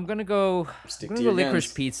 well, I'm gonna go. Stick I'm to gonna go your Licorice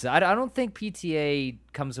guns. Pizza. I don't think PTA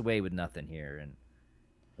comes away with nothing here, and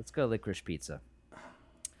let's go Licorice Pizza.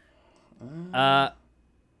 All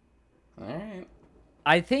right.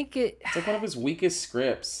 I think it. It's like one of his weakest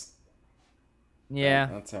scripts. Yeah.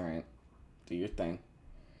 That's all right. Do your thing.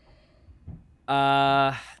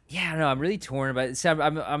 Yeah, no, I'm really torn about it. See,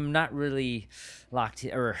 I'm not really locked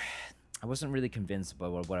in, or I wasn't really convinced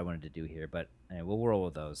about what I wanted to do here, but we'll roll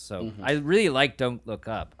with those. So I really like Don't Look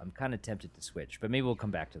Up. I'm kind of tempted to switch, but maybe we'll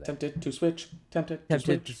come back to that. Tempted to switch. Tempted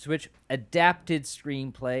To switch. Adapted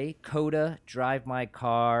screenplay: Coda, Drive My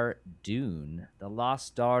Car, Dune, The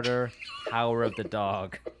Lost Daughter, Power of the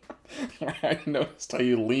Dog. I noticed how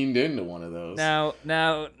you leaned into one of those. Now,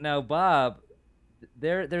 Bob.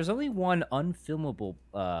 There's only one unfilmable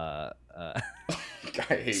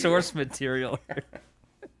source material.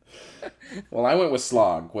 Well, I went with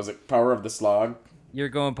Slog. Was it Power of the Slog? You're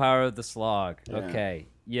going Power of the Slog. Yeah. Okay.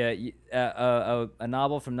 Yeah. A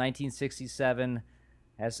novel from 1967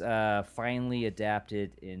 has finally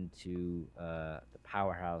adapted into the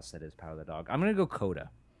powerhouse that is Power of the Dog. I'm gonna go Coda.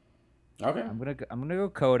 Okay. I'm gonna go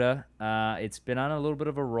Coda. It's been on a little bit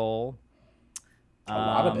of a roll. A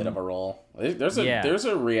lot of bit of a roll. There's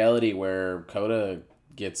a reality where Coda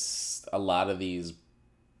gets a lot of these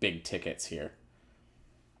big tickets here.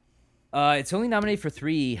 It's only nominated for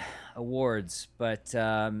 3 awards, but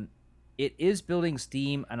it is building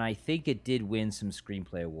steam, and I think it did win some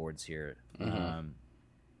screenplay awards here,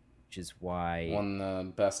 which is why Won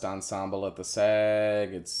the best ensemble at the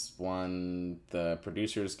SAG. It's won the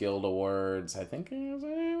Producers Guild Awards. I think it was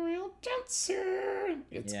a real chance here.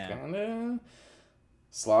 It's kind of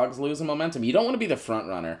Slog's losing momentum. You don't want to be the front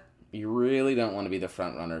runner. You really don't want to be the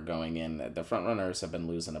front runner going in. The front runners have been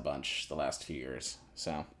losing a bunch the last few years.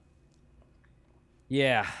 So.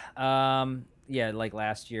 Yeah. Like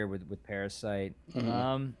last year with Parasite.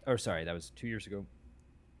 Or sorry, that was 2 years ago.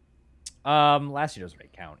 Last year doesn't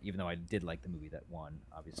really count, even though I did like the movie that won,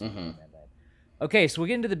 obviously. Okay, so we'll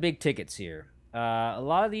get into the big tickets here. A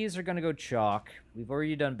lot of these are going to go chalk. We've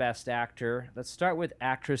already done Best Actor. Let's start with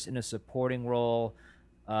Actress in a Supporting Role.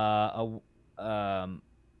 A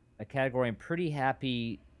category I'm pretty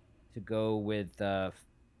happy to go with Ariana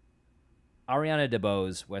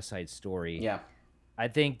DeBose, West Side Story. Yeah. I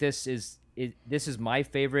think this is my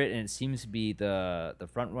favorite, and it seems to be the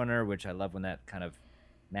front runner, which I love when that kind of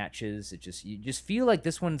matches. You just feel like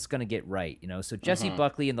this one's gonna get right, you know. So Jessie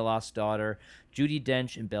Buckley in The Lost Daughter, Judi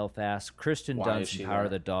Dench in Belfast, Kristen Dunst in Power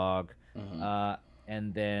of the Dog,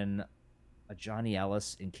 and then Johnny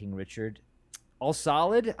Ellis in King Richard. All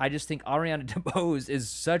solid. I just think Ariana DeBose is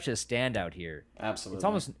such a standout here.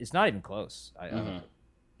 Absolutely. It's not even close.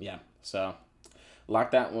 Yeah. So lock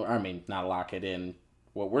that. I mean, not lock it in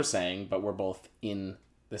what we're saying, but we're both in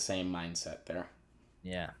the same mindset there.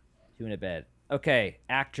 Yeah. 2 in a bed. Okay.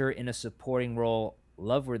 Actor in a supporting role.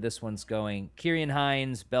 Love where this one's going. Kieran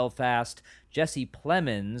Hines, Belfast. Jesse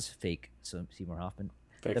Plemons, fake Seymour Hoffman.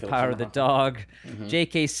 The Power of the Dog.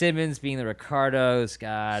 J.K. Simmons being the Ricardos.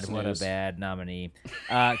 God, what a bad nominee.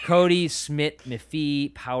 Cody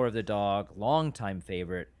Smith-McPhee, Power of the Dog, longtime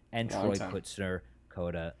favorite. And Troy Kutzner,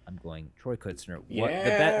 Coda. I'm going Troy Kutzner.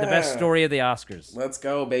 The best story of the Oscars. Let's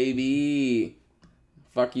go, baby.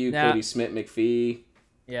 Fuck you, Cody Smith-McPhee.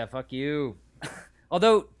 Yeah, fuck you.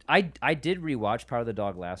 Although, I did rewatch Power of the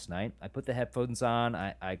Dog last night. I put the headphones on.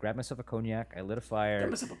 I grabbed myself a cognac. I lit a fire.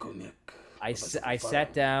 Grab myself a cognac. I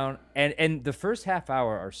sat down, and the first half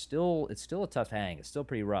hour it's still a tough hang. It's still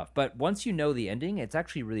pretty rough. But once you know the ending, it's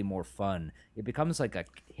actually really more fun. It becomes like a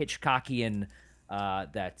Hitchcockian where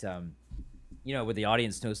the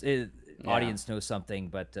audience knows something,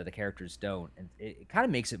 but the characters don't, and it kind of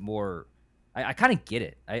makes it more. I kind of get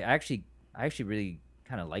it. I actually really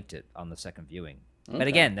kind of liked it on the second viewing. Okay. But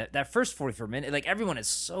again, that first 44 minutes, like everyone is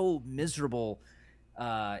so miserable.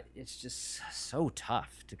 It's just so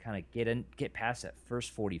tough to kind of get past that first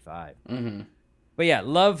 45. But yeah,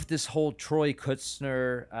 love this whole Troy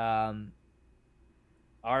Kutzner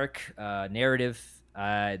arc narrative.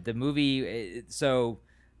 The movie, so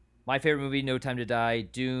My favorite movie, No Time to Die.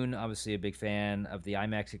 Dune, obviously a big fan of the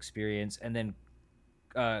IMAX experience, and then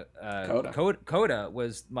Coda. Coda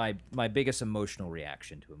was my biggest emotional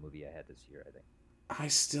reaction to a movie I had this year. I think. I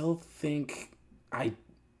still think I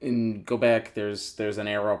and go back. There's an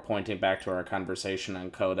arrow pointing back to our conversation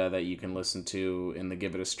on Coda that you can listen to in the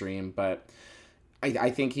Give It a Stream. But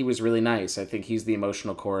I think he was really nice. I think he's the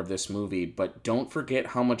emotional core of this movie. But don't forget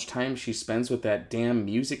how much time she spends with that damn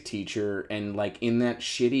music teacher and like in that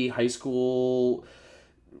shitty high school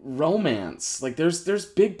romance. Like there's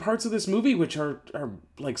big parts of this movie which are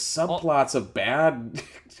like subplots of bad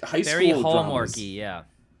high Very school dramas. hallmarky, yeah.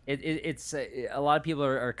 It's a lot of people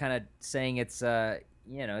are kind of saying it's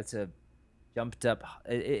it's a jumped up,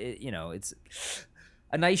 it's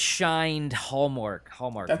a nice shined Hallmark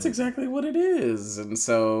That's movie. exactly what it is. And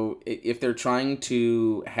so if they're trying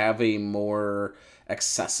to have a more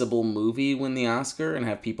accessible movie win the Oscar and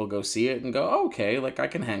have people go see it and go, oh, okay, like I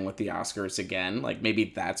can hang with the Oscars again. Like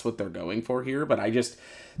maybe that's what they're going for here. But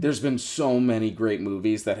there's been so many great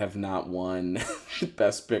movies that have not won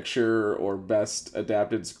Best Picture or Best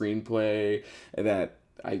Adapted Screenplay that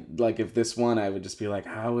I like. If this one, I would just be like,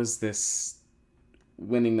 how is this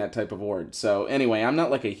winning that type of award? So anyway, I'm not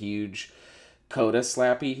like a huge Coda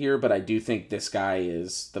slappy here, but I do think this guy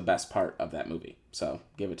is the best part of that movie. So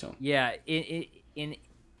give it to him. Yeah, in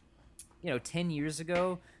 10 years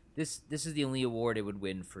ago, this is the only award it would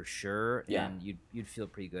win for sure, Yeah. and you'd feel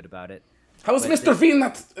pretty good about it. How is But Mr. V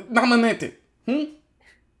not nominated?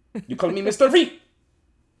 You call me Mr. V?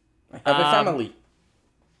 I have a family.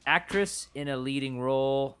 Actress in a leading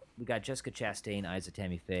role, we got Jessica Chastain, Isa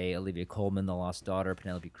Tammy Faye, Olivia Colman, The Lost Daughter,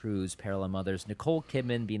 Penelope Cruz, Parallel Mothers, Nicole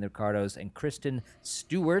Kidman, being the Ricardos, and Kristen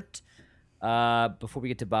Stewart. Before we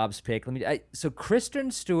get to Bob's pick, so Kristen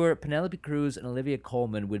Stewart, Penelope Cruz, and Olivia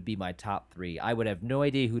Colman would be my top three. I would have no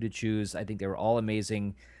idea who to choose. I think they were all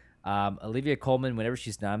amazing. Olivia Colman, whenever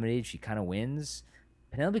she's nominated, she kind of wins.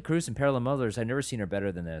 Penelope Cruz and Parallel Mothers, I've never seen her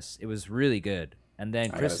better than this. It was really good. And then I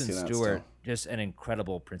gotta Kristen see that Stewart, still. just an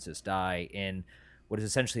incredible Princess Di in what is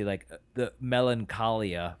essentially like the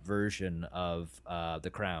melancholia version of The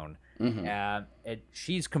Crown. And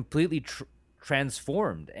she's completely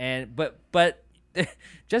transformed, and but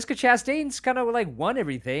Jessica Chastain's kind of like won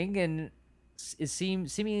everything and is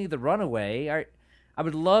seemingly the runaway. I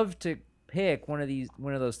would love to pick one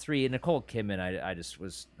of those three. And Nicole Kidman, I just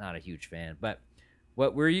was not a huge fan. But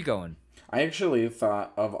where are you going? I actually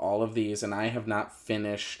thought of all of these, and I have not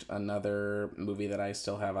finished another movie that I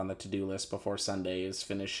still have on the to-do list before Sunday is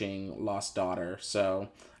finishing Lost Daughter, so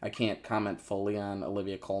I can't comment fully on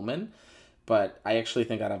Olivia Colman, but I actually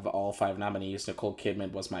think out of all 5 nominees, Nicole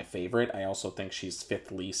Kidman was my favorite. I also think she's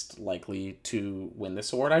 5th least likely to win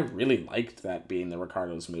this award. I really liked that being the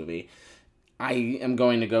Ricardos movie. I am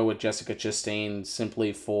going to go with Jessica Chastain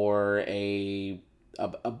simply for a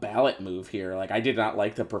ballot move here. Like I did not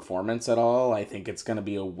like the performance at all. I think it's going to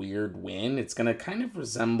be a weird win. It's going to kind of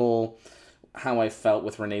resemble how I felt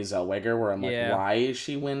with Renee Zellweger, where I'm like, Yeah. why is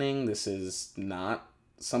she winning? This is not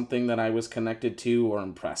something that I was connected to or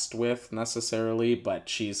impressed with necessarily, but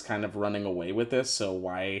she's kind of running away with this. So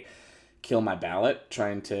why kill my ballot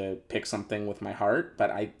trying to pick something with my heart? But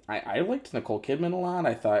I liked Nicole Kidman a lot.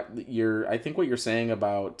 I think what you're saying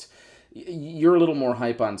about you're a little more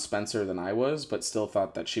hype on Spencer than I was, but still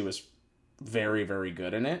thought that she was very, very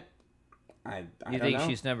good in it. I You don't think know.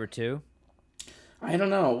 she's number two? I don't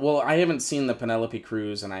know. Well, I haven't seen the Penelope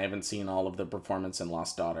Cruz and I haven't seen all of the performance in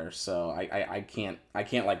Lost Daughter, so I can't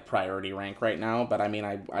like priority rank right now. But I mean,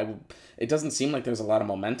 it doesn't seem like there's a lot of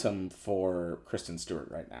momentum for Kristen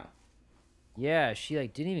Stewart right now. Yeah, she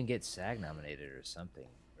like didn't even get SAG nominated or something.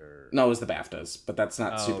 Or No, it was the BAFTAs, but that's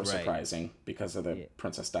not super right. surprising because of the Yeah.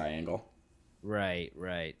 Princess Di angle. Right.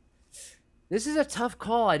 This is a tough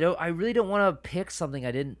call. I really don't want to pick something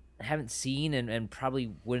I haven't seen and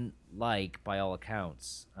probably wouldn't like by all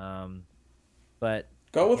accounts. But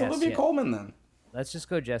Go with yes, Olivia yeah. Colman then. Let's just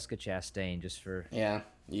go Jessica Chastain just for. Yeah,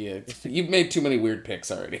 you've made too many weird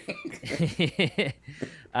picks already.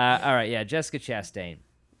 All right, yeah, Jessica Chastain.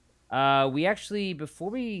 We actually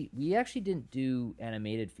we actually didn't do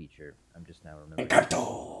animated feature. I'm just now remembering.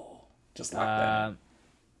 Encanto. Just like that.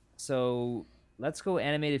 So let's go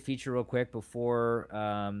animated feature real quick before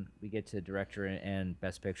we get to director and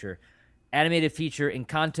best picture. Animated feature: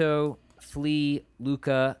 Encanto, Flea,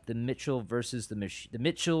 Luca, The Mitchells versus the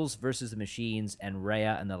Machines, and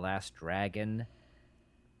Raya and the Last Dragon.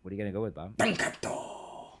 What are you gonna go with, Bob?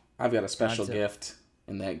 Encanto. I've got a special Encanto. gift,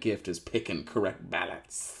 and that gift is picking correct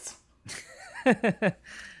ballots.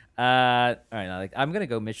 All right, now, I'm gonna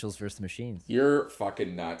go Mitchell's versus the Machines. You're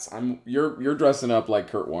fucking nuts. You're dressing up like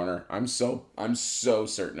Kurt Warner. I'm so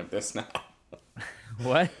certain of this now.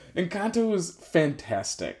 What? Encanto is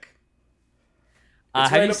fantastic. It's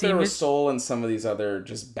Have right you up there seen with Mitch? Soul and some of these other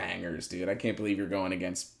just bangers, dude. I can't believe you're going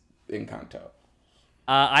against Encanto.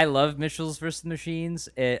 I love Mitchell's versus the Machines.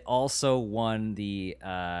 It also won the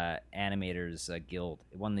animators guild.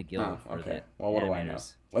 It won the Oh, guild for okay. the Well, what do I know?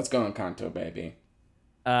 animators. Let's go Encanto, baby.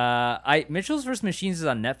 I Mitchell's vs Machines is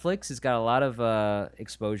on Netflix. It's got a lot of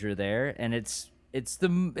exposure there, and it's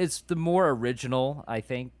the more original. I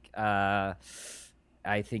think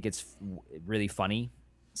it's really funny.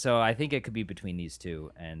 So I think it could be between these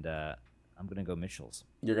two, and I'm gonna go Mitchell's.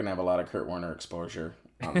 You're gonna have a lot of Kurt Warner exposure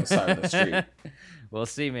on the side of the street. We'll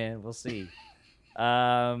see, man. We'll see.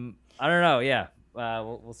 I don't know. Yeah,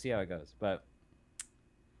 we'll see how it goes. But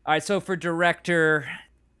all right. So for director,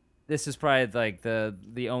 this is probably like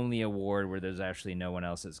the only award where there's actually no one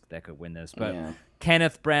else that could win this. But Yeah.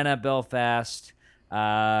 Kenneth Branagh, Belfast,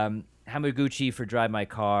 Hamaguchi for Drive My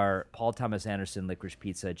Car, Paul Thomas Anderson, Licorice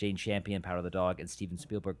Pizza, Jane Champion, Power of the Dog, and Steven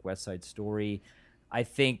Spielberg, West Side Story. I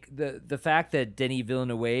think the fact that Denis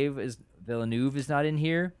Villeneuve is not in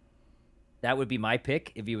here, that would be my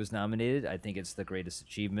pick if he was nominated. I think it's the greatest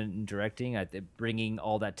achievement in directing. Bringing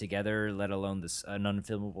all that together, let alone an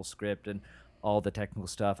unfilmable script and all the technical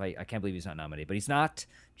stuff. I can't believe he's not nominated, but he's not.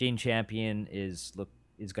 Jane Champion is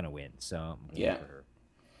going to win, so I'm gonna Yeah. vote for her.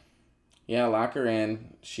 Yeah, lock her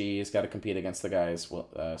in. She's got to compete against the guys,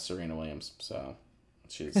 Serena Williams. So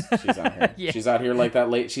she's out here. Yeah. She's out here like that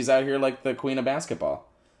late. She's out here like the queen of basketball.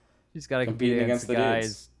 She's got to compete Competing against the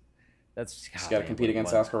dudes. guys. She's got to compete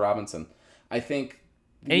against Oscar Robinson. I think.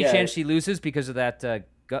 Any yeah, chance she loses because of that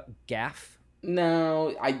gaff?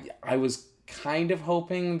 No, I was kind of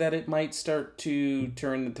hoping that it might start to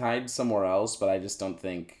turn the tide somewhere else, but I just don't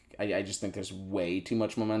think. I just think there's way too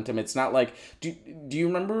much momentum. It's not like do you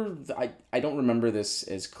remember? I don't remember this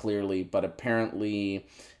as clearly, but apparently,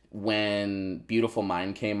 when Beautiful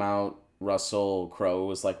Mind came out, Russell Crowe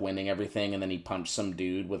was like winning everything, and then he punched some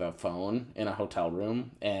dude with a phone in a hotel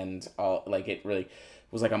room, and all like it really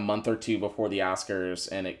was like a month or two before the Oscars,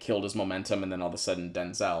 and it killed his momentum. And then all of a sudden,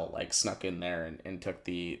 Denzel like snuck in there and took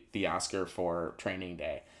the Oscar for Training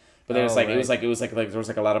Day. But there was like right. it was like there was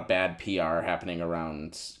like a lot of bad PR happening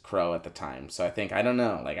around Crow at the time. So I think I don't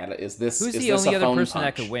know. Like, Who's is the this only a other phone person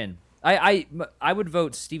that punch? could win? I would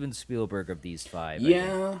vote Steven Spielberg of these five. I think.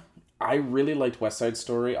 Yeah, I really liked West Side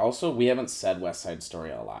Story. Also, we haven't said West Side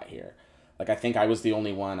Story a lot here. Like, I think I was the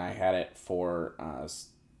only one I had it for.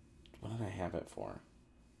 What did I have it for?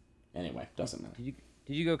 Anyway, doesn't matter. Did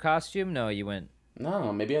you go costume? No, you went.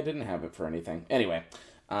 No, maybe I didn't have it for anything. Anyway,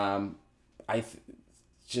 I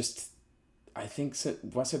just I think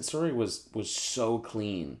West Side Story was so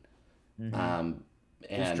clean, It was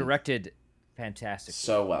and directed fantastically.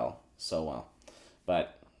 so well,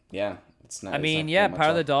 but yeah, it's not. I mean, it's not yeah, pretty much Power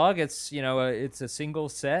of the all- Dog. It's it's a single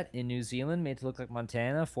set in New Zealand, made to look like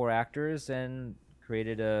Montana, 4 actors, and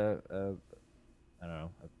created a I don't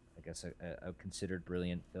know, I guess a considered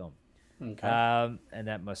brilliant film. Okay. And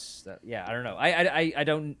that must, yeah, I don't know. I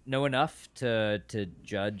don't know enough to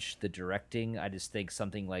judge the directing. I just think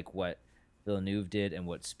something like what Villeneuve did and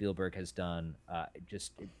what Spielberg has done,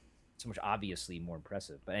 so much obviously more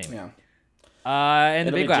impressive. But anyway, Yeah. and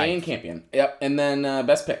It'll the big be guy. Jane Campion. Yep, and then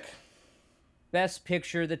Best Pick. Best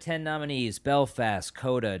Picture, the 10 nominees: Belfast,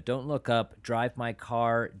 Coda, Don't Look Up, Drive My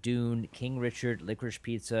Car, Dune, King Richard, Licorice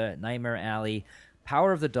Pizza, Nightmare Alley,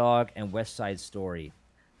 Power of the Dog, and West Side Story.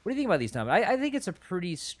 What do you think about these nominees? I think it's a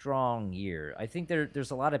pretty strong year. I think there's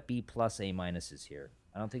a lot of B plus A minuses here.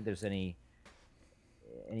 I don't think there's any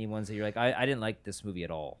ones that you're like, I didn't like this movie at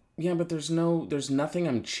all. Yeah, but there's nothing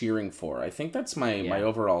I'm cheering for. I think that's my Yeah.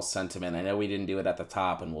 overall sentiment. I know we didn't do it at the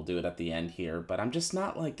top, and we'll do it at the end here, but I'm just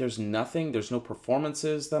not like there's no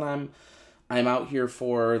performances that I'm out here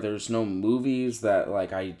for. There's no movies that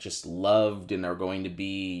like I just loved and are going to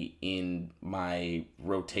be in my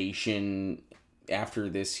rotation after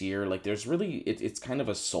this year. Like there's really it's kind of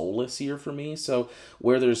a soulless year for me. So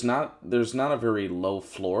where there's not a very low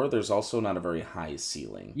floor, there's also not a very high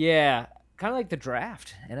ceiling. Yeah, kind of like the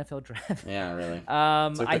draft, NFL draft. Yeah, really.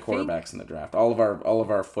 Um, It's like I the think quarterbacks in the draft. All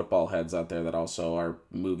of our football heads out there that also are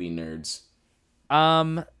movie nerds.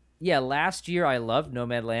 Yeah, last year I loved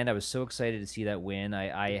Nomadland. I was so excited to see that win.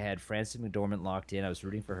 I had Frances McDormand locked in. I was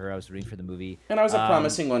rooting for her. I was rooting for the movie. And I was a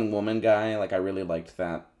promising young woman guy. Like I really liked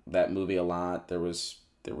that movie a lot. There was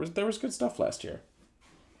good stuff last year.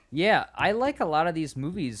 Yeah, I like a lot of these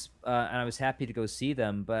movies, and I was happy to go see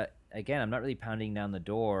them. But again, I'm not really pounding down the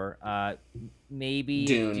door. Maybe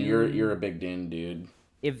Dune, you're a big Dune dude.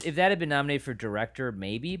 if that had been nominated for director,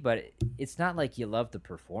 maybe, but it's not like you love the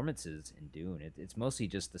performances in Dune. It's mostly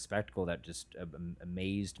just the spectacle that just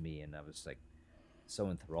amazed me, and I was like so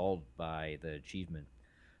enthralled by the achievement.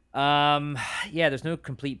 Yeah, there's no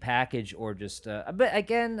complete package or just but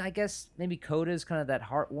again, I guess maybe Coda is kind of that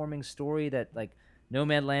heartwarming story that like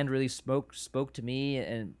Nomadland really spoke to me,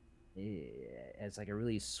 and it's like a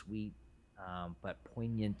really sweet but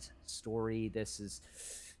poignant story. This is,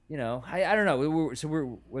 I don't know.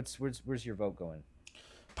 Where's your vote going?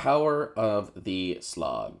 Power of the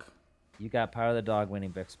Slug. You got Power of the Dog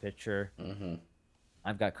winning Best Picture. Mm-hmm.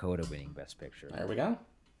 I've got Coda winning Best Picture. There we go.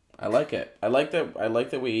 I like it. I like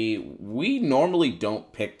that we normally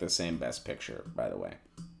don't pick the same Best Picture, by the way.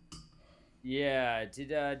 Yeah.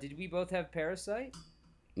 Did we both have Parasite?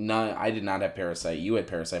 No, I did not have Parasite. You had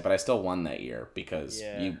Parasite, but I still won that year because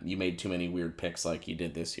you made too many weird picks like you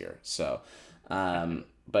did this year. So,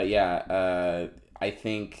 but yeah, I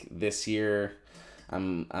think this year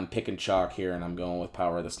I'm picking chalk here, and I'm going with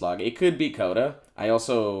Power of the Slug. It could be Coda.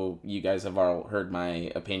 You guys have all heard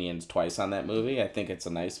my opinions twice on that movie. I think it's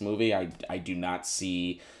a nice movie. I do not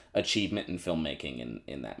see achievement in filmmaking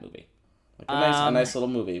in that movie. Like a nice little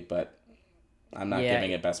movie, but I'm not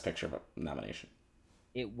giving it Best Picture nomination.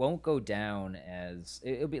 It won't go down as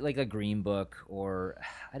it'll be like a Green Book, or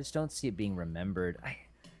I just don't see it being remembered.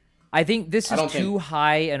 I think this is too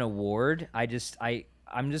high an award. I'm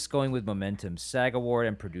just going with momentum. SAG Award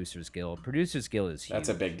and Producers Guild. Producers Guild is huge. That's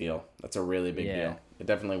a big deal. That's a really big deal. It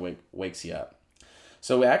definitely wakes you up.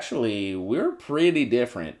 So actually, we're pretty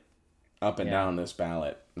different up and down this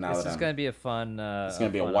ballot. This is going to be a fun. It's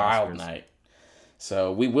going to be a wild night.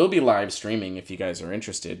 So we will be live streaming if you guys are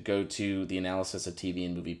interested. Go to the Analysis of TV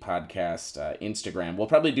and Movie podcast Instagram. We'll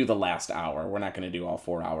probably do the last hour. We're not going to do all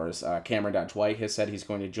 4 hours. Cameron Dwight has said he's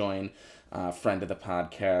going to join. Friend of the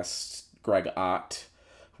podcast, Greg Ott,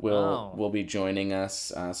 will be joining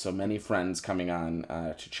us. So many friends coming on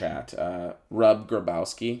to chat. Rob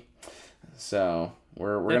Grabowski. So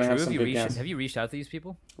we're going to have some good guests. Have you reached out to these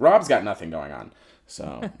people? Rob's got nothing going on.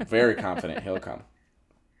 So very confident he'll come.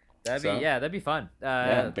 That'd be fun.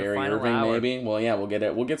 Barry Irving hour. Maybe. Well, yeah,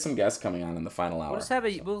 we'll get some guests coming on in the final hour. We'll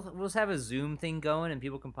just have a Zoom thing going, and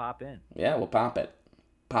people can pop in. Yeah, we'll pop it,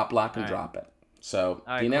 pop, lock, and drop it. So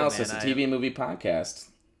the Analysis, the TV and Movie podcast.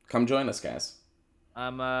 Come join us, guys.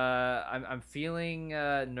 I'm feeling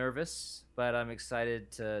nervous, but I'm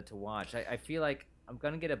excited to watch. I feel like I'm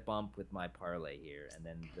gonna get a bump with my parlay here, and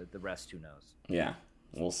then the rest, who knows? Yeah,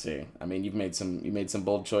 we'll see. I mean, you made some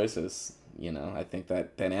bold choices. I think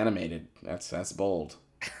that animated, that's bold.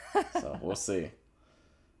 So we'll see.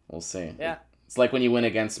 Yeah. It's like when you went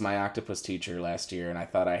against my octopus teacher last year, and I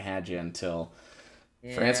thought I had you until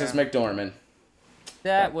Frances McDormand.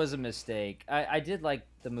 That was a mistake. I did like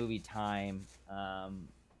the movie Time,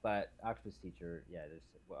 but octopus teacher, there's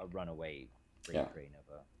a runaway train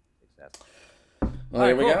of success. Well,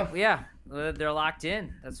 there we go. Yeah, they're locked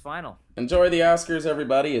in. That's final. Enjoy the Oscars,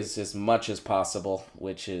 everybody, as much as possible,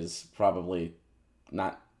 which is probably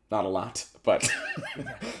not a lot, but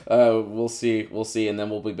we'll see, and then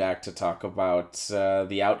we'll be back to talk about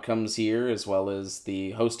the outcomes here, as well as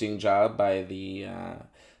the hosting job by the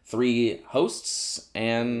 3 hosts,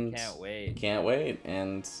 and can't wait.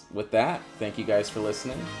 And with that, thank you guys for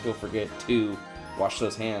listening. Don't forget to wash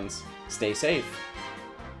those hands, stay safe.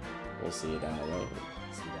 We'll see you down the road.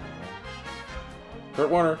 Kurt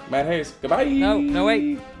Warner, Matt Hayes, goodbye. No,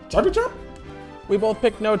 wait. Chop. We both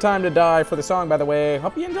picked No Time to Die for the song, by the way.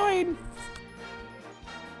 Hope you enjoyed.